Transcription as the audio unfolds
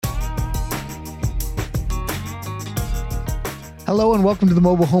Hello and welcome to the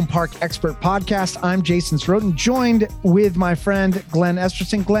Mobile Home Park Expert Podcast. I'm Jason Sroden, joined with my friend Glenn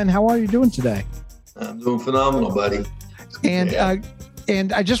Esterson. Glenn, how are you doing today? I'm doing phenomenal, buddy.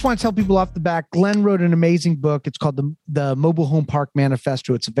 And I just want to tell people off the back, Glenn wrote an amazing book. It's called the Mobile Home Park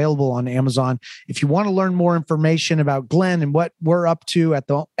Manifesto. It's available on Amazon. If you want to learn more information about Glenn and what we're up to at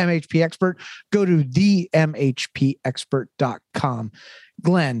the MHP Expert, go to themhpexpert.com.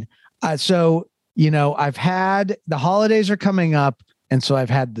 Glenn, I've had the holidays are coming up, and so I've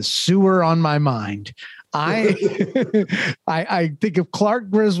had the sewer on my mind. I think of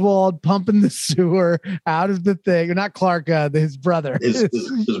Clark Griswold pumping the sewer out of the thing, or not Clark, his brother. His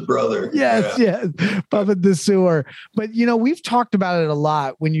brother. Yes, pumping the sewer. But we've talked about it a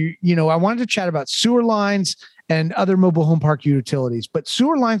lot. When I wanted to chat about sewer lines and other mobile home park utilities, but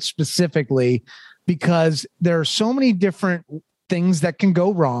sewer lines specifically, because there are so many different things that can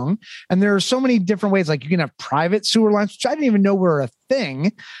go wrong. And there are so many different ways, like you can have private sewer lines, which I didn't even know were a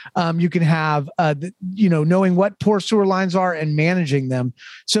thing. You can have, knowing what poor sewer lines are and managing them.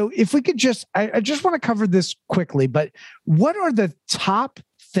 So if we could I just want to cover this quickly, but what are the top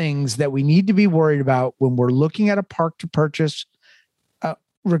things that we need to be worried about when we're looking at a park to purchase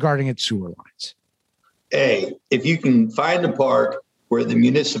regarding its sewer lines? Hey, if you can find a park where the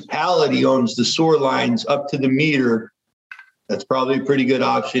municipality owns the sewer lines up to the meter, that's probably a pretty good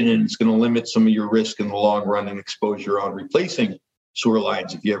option, and it's going to limit some of your risk in the long run and exposure on replacing sewer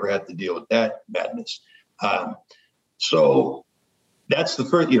lines if you ever have to deal with that madness. So that's the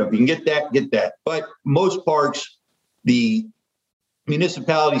first, if you can get that. But most parks, the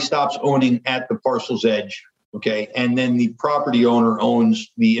municipality stops owning at the parcel's edge, okay? And then the property owner owns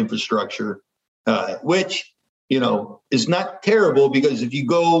the infrastructure, which, is not terrible, because if you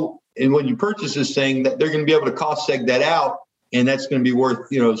go and when you purchase this thing, that they're going to be able to cost seg that out. And that's going to be worth,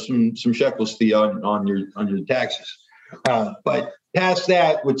 some shekels to you on your taxes. But past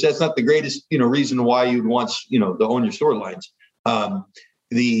that, which that's not the greatest, reason why you'd want, to own your sewer lines.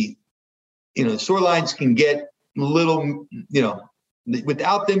 The sewer lines can get a little,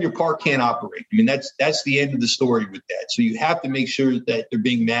 without them, your park can't operate. I mean, that's the end of the story with that. So you have to make sure that they're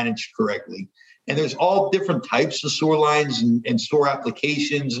being managed correctly. And there's all different types of sewer lines and sewer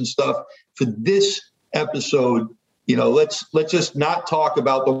applications and stuff. For this episode, let's just not talk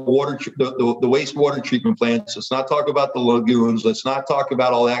about the water, the wastewater treatment plants. Let's not talk about the lagoons. Let's not talk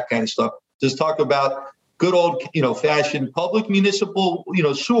about all that kind of stuff. Just talk about good old, fashioned public municipal,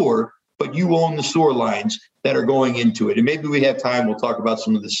 sewer, but you own the sewer lines that are going into it. And maybe we have time, we'll talk about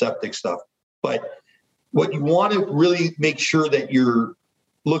some of the septic stuff. But what you want to really make sure that you're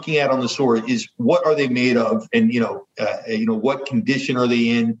looking at on the sewer is what are they made of, and what condition are they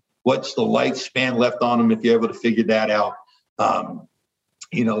in. What's the lifespan left on them, if you're able to figure that out?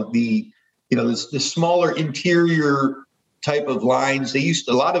 The smaller interior type of lines, a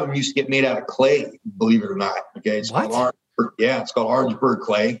lot of them used to get made out of clay, believe it or not. Okay. It's called Orangeburg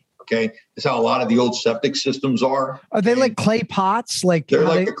clay. Okay. That's how a lot of the old septic systems are. Are they like clay pots? They're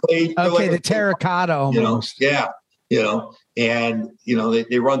like a clay. Okay. Like the terracotta almost. And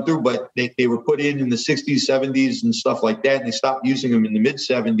they run through, but they were put in the 60s, 70s and stuff like that. And they stopped using them in the mid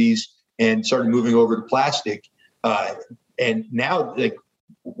 70s and started moving over to plastic. And now, like,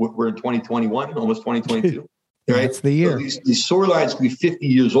 we're in 2021, almost 2022. Right? That's the year. So these sewer lines can be 50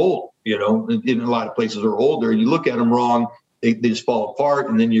 years old, in a lot of places are older, and you look at them wrong, they just fall apart,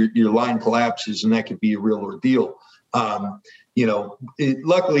 and then your line collapses, and that could be a real ordeal.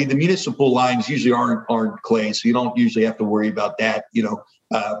 Luckily the municipal lines usually aren't clay, so you don't usually have to worry about that,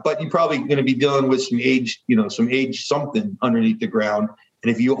 but you're probably going to be dealing with some age something underneath the ground.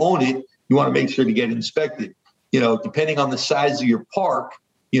 And if you own it, you want to make sure to get it inspected. Depending on the size of your park,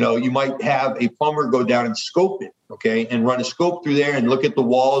 you might have a plumber go down and scope it, okay, and run a scope through there and look at the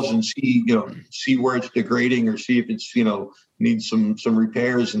walls and see where it's degrading, or see if it's, needs some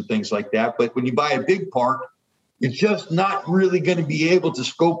repairs and things like that. But when you buy a big park, it's just not really going to be able to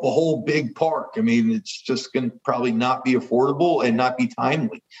scope a whole big park. I mean, it's just going to probably not be affordable and not be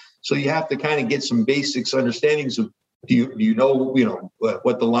timely. So you have to kind of get some basics understandings of, do you know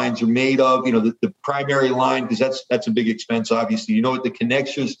what the lines are made of, the primary line, because that's a big expense, obviously. What the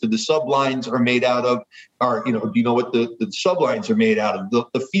connections to the sublines are made out of, or, do you know what the sublines are made out of,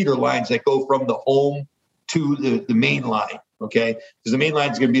 the feeder lines that go from the home to the main line. Okay, because the main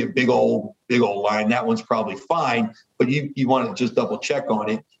line is going to be a big old line. That one's probably fine, but you want to just double check on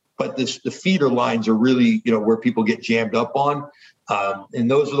it. But the feeder lines are really, where people get jammed up on,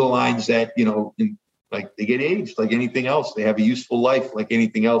 and those are the lines that like they get aged like anything else. They have a useful life like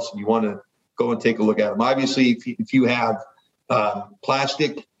anything else, and you want to go and take a look at them. Obviously, if you have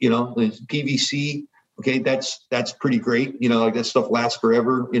plastic, PVC, Okay, that's pretty great. Like that stuff lasts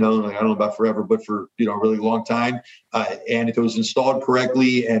forever. Like, I don't know about forever, but for a really long time. And if it was installed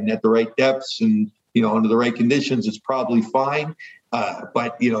correctly and at the right depths and under the right conditions, it's probably fine.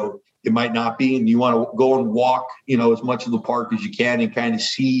 But it might not be, and you want to go and walk as much of the park as you can and kind of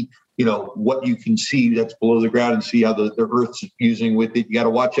see what you can see that's below the ground and see how the earth's fusing with it. You got to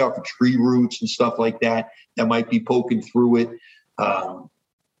watch out for tree roots and stuff like that might be poking through it.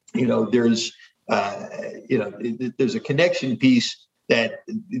 There's a connection piece that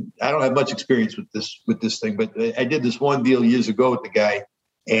I don't have much experience with this thing, but I did this one deal years ago with the guy,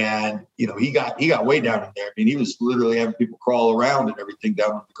 and he got way down in there. I mean, he was literally having people crawl around and everything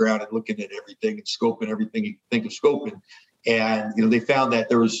down on the ground and looking at everything and scoping everything you think of scoping. And they found that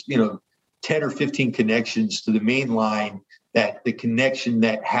there was 10 or 15 connections to the main line, that the connection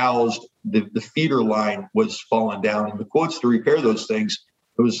that housed the feeder line was falling down, and the quotes to repair those things,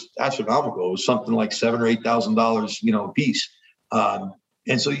 it was astronomical. It was something like $7,000 or $8,000 a piece.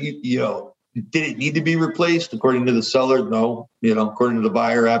 And so did it need to be replaced? According to the seller, no. According to the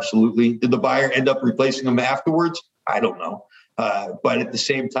buyer, absolutely. Did the buyer end up replacing them afterwards? I don't know. But at the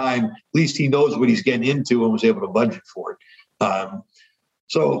same time, at least he knows what he's getting into and was able to budget for it.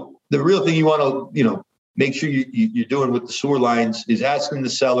 So the real thing you want to make sure you're doing with the sewer lines is asking the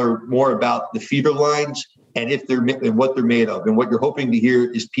seller more about the feeder lines and and what they're made of. And what you're hoping to hear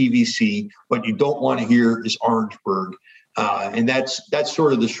is PVC. What you don't want to hear is Orangeburg. And that's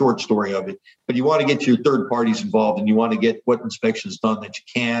sort of the short story of it. But you want to get your third parties involved, and you want to get what inspections done that you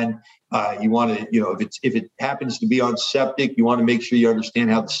can. You want to, if it happens to be on septic, you want to make sure you understand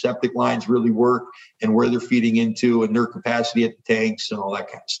how the septic lines really work and where they're feeding into and their capacity at the tanks and all that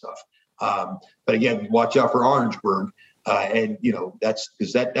kind of stuff. But again, watch out for Orangeburg. And that's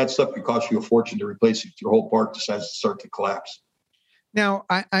because that stuff could cost you a fortune to replace if your whole park decides to start to collapse. Now,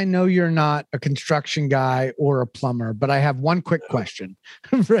 I know you're not a construction guy or a plumber, but I have one quick question.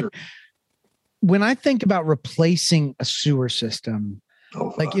 Sure. When I think about replacing a sewer system,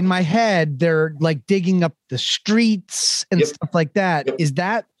 like in my head, they're like digging up the streets and stuff like that. Yep. Is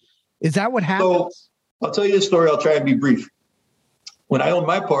that what happens? So I'll tell you the story. I'll try and be brief. When I owned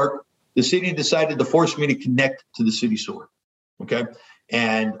my park, the city decided to force me to connect to the city sewer. Okay.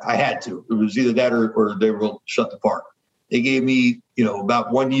 And I had to. It was either that or they will shut the park. They gave me,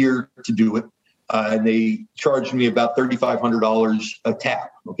 about 1 year to do it. And they charged me about $3,500 a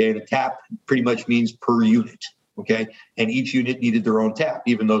tap. Okay. And a tap pretty much means per unit. Okay. And each unit needed their own tap,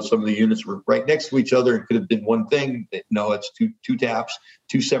 even though some of the units were right next to each other and could have been one thing. No, it's two taps,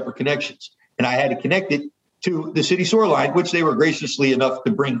 two separate connections. And I had to connect it to the city sewer line, which they were graciously enough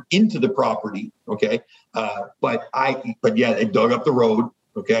to bring into the property. Okay. But they dug up the road.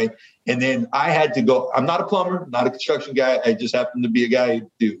 Okay. And then I had to go. I'm not a plumber, not a construction guy. I just happened to be a guy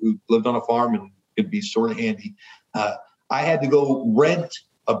who lived on a farm and could be sort of handy. I had to go rent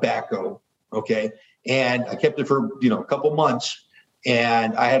a backhoe. Okay. And I kept it for, a couple months,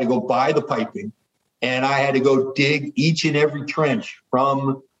 and I had to go buy the piping, and I had to go dig each and every trench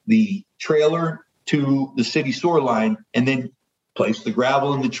from the trailer to the city sewer line, and then place the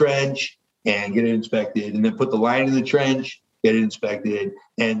gravel in the trench and get it inspected, and then put the line in the trench, get it inspected,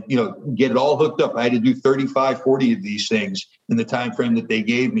 and get it all hooked up. I had to do 35, 40 of these things in the time frame that they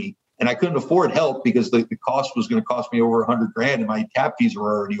gave me, and I couldn't afford help because the cost was going to cost me over $100,000, and my tap fees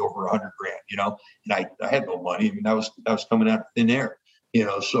were already over $100,000. And I had no money. I mean, I was coming out of thin air.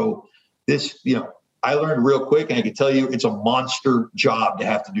 So this, I learned real quick, and I can tell you, it's a monster job to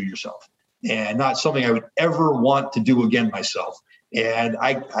have to do yourself, and not something I would ever want to do again myself. And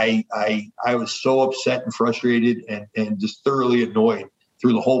I was so upset and frustrated and just thoroughly annoyed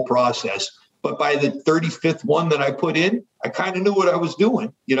through the whole process. But by the 35th one that I put in, I kind of knew what I was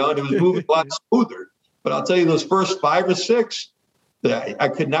doing, and it was moving a lot smoother. But I'll tell you, those first 5 or 6, I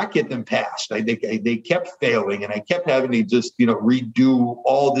could not get them passed. They kept failing, and I kept having to just, redo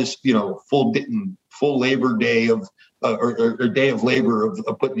all this, full labor day of or day of labor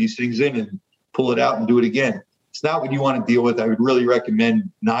of putting these things in and pull it out and do it again. It's not what you want to deal with. I would really recommend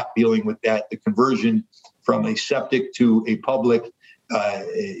not dealing with that. The conversion from a septic to a public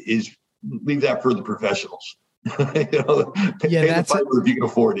is leave that for the professionals. Pay the piper if you can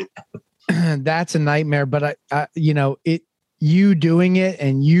afford it. That's a nightmare. But you doing it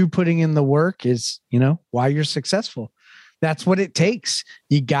and you putting in the work is, why you're successful. That's what it takes.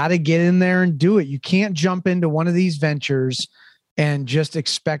 You got to get in there and do it. You can't jump into one of these ventures and just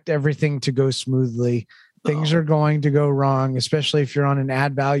expect everything to go smoothly. Things are going to go wrong, especially if you're on an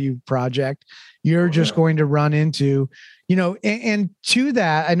add value project. You're just going to run into, and to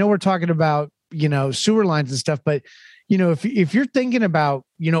that, I know we're talking about, sewer lines and stuff, but, if you're thinking about,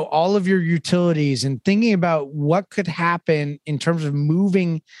 all of your utilities and thinking about what could happen in terms of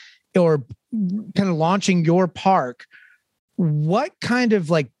moving or kind of launching your park, what kind of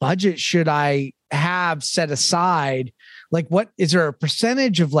like budget should I have set aside? Like, what is there a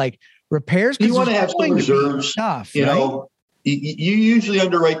percentage of like repairs? You want to have some reserves stuff, you right? know, you usually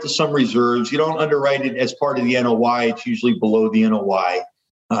underwrite to some reserves. You don't underwrite it as part of the NOI. It's usually below the NOI.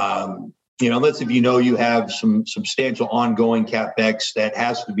 Unless if you have some substantial ongoing CapEx that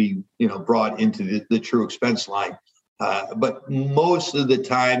has to be, brought into the true expense line. But most of the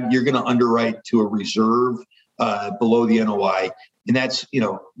time, you're going to underwrite to a reserve below the NOI. And that's,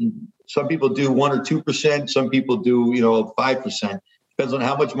 some people do 1 or 2%. Some people do, 5%. Depends on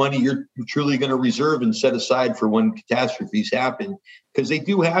how much money you're truly going to reserve and set aside for when catastrophes happen, because they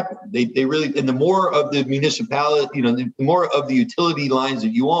do happen. They really, and the more of the municipality, the more of the utility lines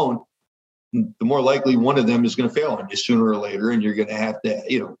that you own, the more likely one of them is going to fail on you sooner or later, and you're going to have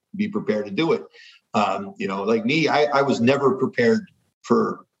to, be prepared to do it. Like me, I was never prepared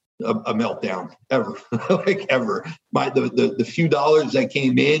for a meltdown ever, like ever. The few dollars that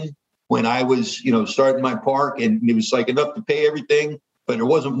came in when I was, starting my park, and it was like enough to pay everything, but there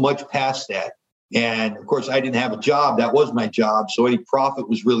wasn't much past that. And of course, I didn't have a job. That was my job. So any profit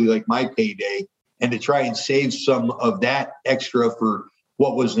was really like my payday. And to try and save some of that extra for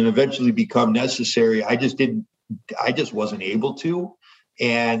what was and eventually become necessary, I just wasn't able to.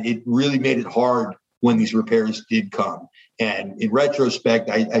 And it really made it hard when these repairs did come. And in retrospect,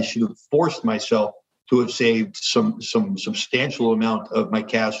 I should have forced myself to have saved some substantial amount of my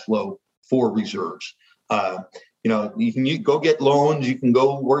cash flow for reserves. You can go get loans, you can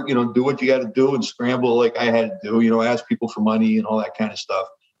go work, do what you got to do and scramble like I had to do, ask people for money and all that kind of stuff.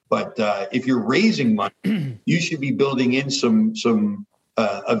 But if you're raising money, you should be building in some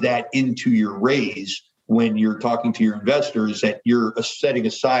of that into your raise when you're talking to your investors, that you're setting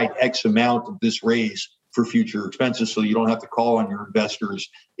aside X amount of this raise for future expenses, so you don't have to call on your investors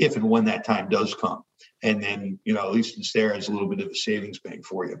if and when that time does come. And then, at least it's there as a little bit of a savings bank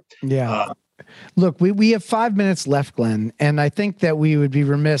for you. Yeah. Look, we have 5 minutes left, Glenn, and I think that we would be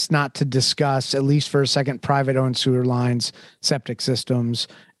remiss not to discuss, at least for a second, private owned sewer lines, septic systems,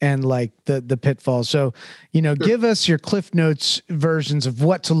 and like the pitfalls. So, sure, give us your Cliff Notes versions of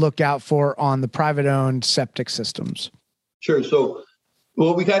what to look out for on the private owned septic systems. Sure. So,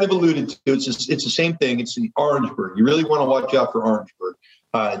 well, we kind of alluded to it's the same thing. It's the Orangeburg. You really want to watch out for Orangeburg.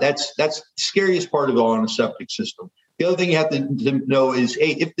 That's the scariest part of it all on a septic system. The other thing you have to know is,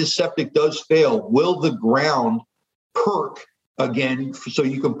 hey, if the septic does fail, will the ground perk again so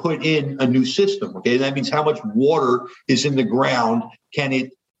you can put in a new system? Okay, that means how much water is in the ground. Can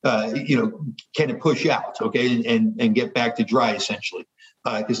it, can it push out? Okay, and get back to dry essentially,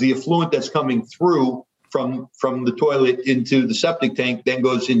 because the effluent that's coming through from the toilet into the septic tank then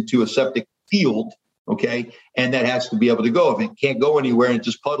goes into a septic field. Okay, and that has to be able to go. If it can't go anywhere and it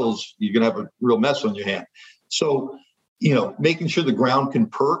just puddles, you're going to have a real mess on your hand. So, making sure the ground can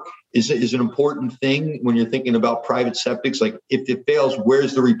perk is an important thing when you're thinking about private septics. Like, if it fails,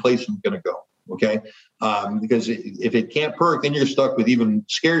 where's the replacement going to go? Okay, because if it can't perk, then you're stuck with even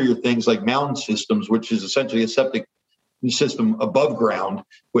scarier things like mountain systems, which is essentially a septic system above ground,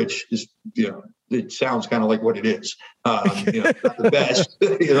 which is, it sounds kind of like what it is. Not the best.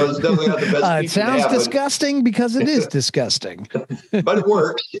 It's definitely not the best. It sounds disgusting because it is disgusting, but it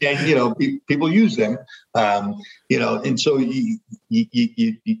works, and people use them. And so you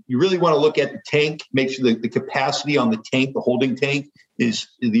really want to look at the tank, make sure that the capacity on the tank, the holding tank, is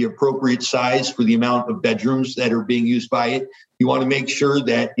the appropriate size for the amount of bedrooms that are being used by it. You want to make sure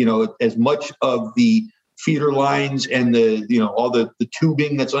that as much of the feeder lines and all the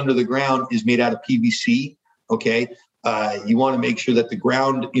tubing that's under the ground is made out of PVC. Okay. You want to make sure that the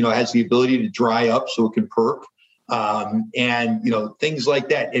ground, has the ability to dry up so it can perk, and things like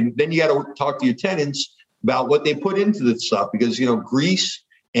that. And then you got to talk to your tenants about what they put into this stuff, because, grease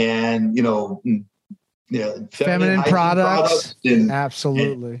and, feminine products and,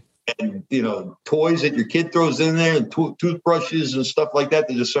 absolutely. And toys that your kid throws in there, and toothbrushes and stuff like that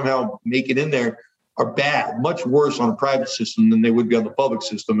just somehow make it in there, are bad, much worse on a private system than they would be on the public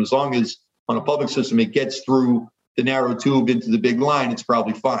system. As long as on a public system it gets through the narrow tube into the big line, it's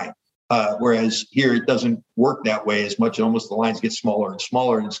probably fine. Whereas here it doesn't work that way as much. Almost the lines get smaller and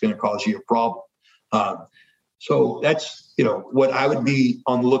smaller, and it's going to cause you a problem. So that's what I would be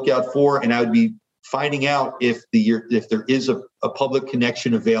on the lookout for, and I would be finding out if there is a public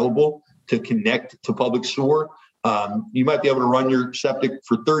connection available to connect to public sewer. You might be able to run your septic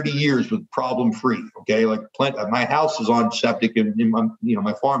for 30 years with problem free. Okay. Like my house is on septic in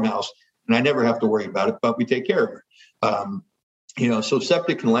my farmhouse, and I never have to worry about it, but we take care of it. So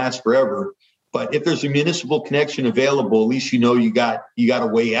septic can last forever. But if there's a municipal connection available, at least you got a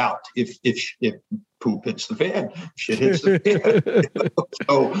way out if poop hits the fan, shit hits the fan.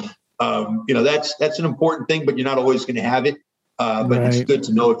 So that's an important thing, but you're not always going to have it. But right. It's good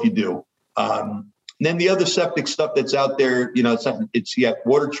to know if you do. Then the other septic stuff that's out there, you got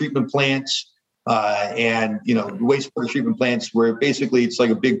water treatment plants and wastewater treatment plants where basically it's like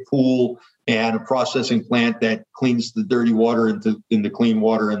a big pool and a processing plant that cleans the dirty water into clean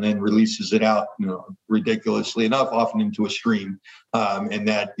water and then releases it out, ridiculously enough, often into a stream. And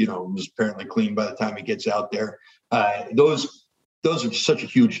that, is apparently clean by the time it gets out there. Those are such a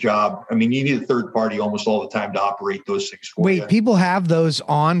huge job. I mean, you need a third party almost all the time to operate those things for you. Wait, people have those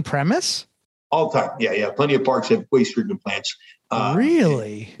on premise? All the time. Yeah. Plenty of parks have waste treatment plants.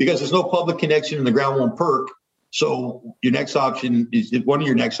 Really? Because there's no public connection and the ground won't perk. So one of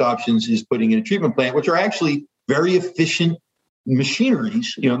your next options is putting in a treatment plant, which are actually very efficient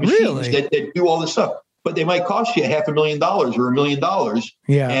machineries, machines that do all this stuff. But they might cost you $500,000 or $1 million.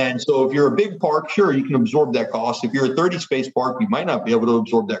 Yeah. And so if you're a big park, sure, you can absorb that cost. If you're a 30 space park, you might not be able to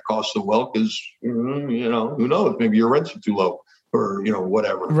absorb that cost so well because, who knows, maybe your rents are too low or,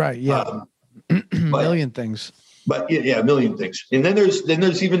 whatever. Right. Yeah. A million things. But yeah, a million things. And then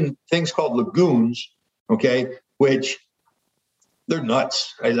there's even things called lagoons, okay, which they're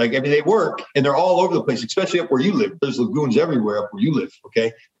nuts. Right? They work and they're all over the place, especially up where you live. There's lagoons everywhere up where you live,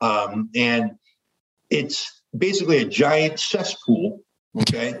 okay? And it's basically a giant cesspool,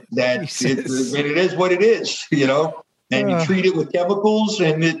 okay, that it is what it is, and you treat it with chemicals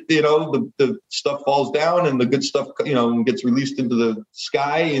and the stuff falls down and the good stuff, gets released into the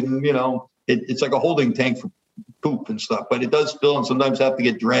sky and, it's like a holding tank for poop and stuff, but it does spill and sometimes have to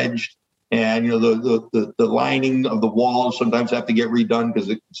get dredged. And, the lining of the walls sometimes have to get redone because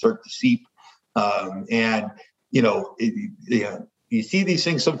it can start to seep. You see these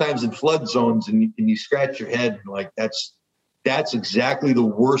things sometimes in flood zones and you scratch your head and like, that's exactly the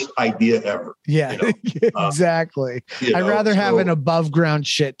worst idea ever. Yeah, exactly. I'd rather have an above ground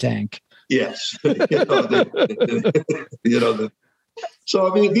shit tank. Yes. So,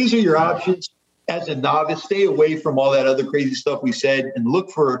 these are your options. As a novice, stay away from all that other crazy stuff we said and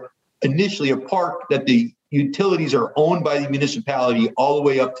look for initially a park that the utilities are owned by the municipality all the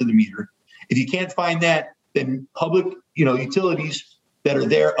way up to the meter. If you can't find that, then public, utilities that are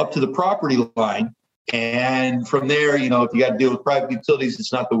there up to the property line. And from there, if you got to deal with private utilities,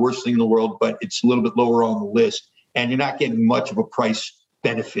 it's not the worst thing in the world, but it's a little bit lower on the list. And you're not getting much of a price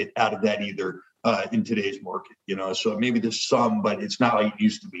benefit out of that either in today's market, So maybe there's some, but it's not like it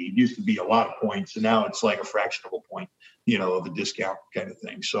used to be. It used to be a lot of points, and now it's like a fraction of a point, of a discount kind of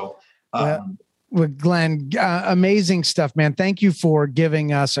thing. So, Well, Glenn, amazing stuff, man. Thank you for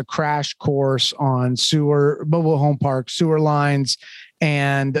giving us a crash course on mobile home park, sewer lines,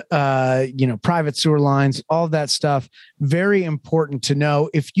 and, private sewer lines, all that stuff. Very important to know.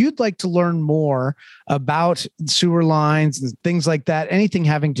 If you'd like to learn more about sewer lines and things like that, anything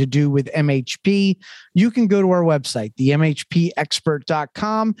having to do with MHP, you can go to our website, the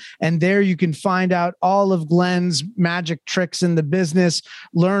MHPexpert.com, and there you can find out all of Glenn's magic tricks in the business,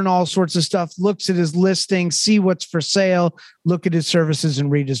 learn all sorts of stuff, looks at his listing, see what's for sale, look at his services,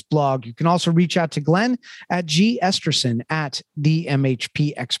 and read his blog. You can also reach out to Glenn at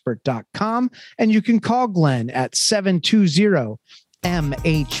GEsterson@themhpexpert.com, and you can call Glenn at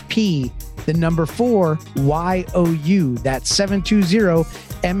 720-MHP, the number 4YOU. That's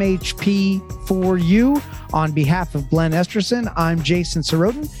 720-MHP4U. On behalf of Glenn Esterson, I'm Jason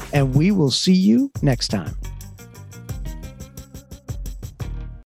Sorotin, and we will see you next time.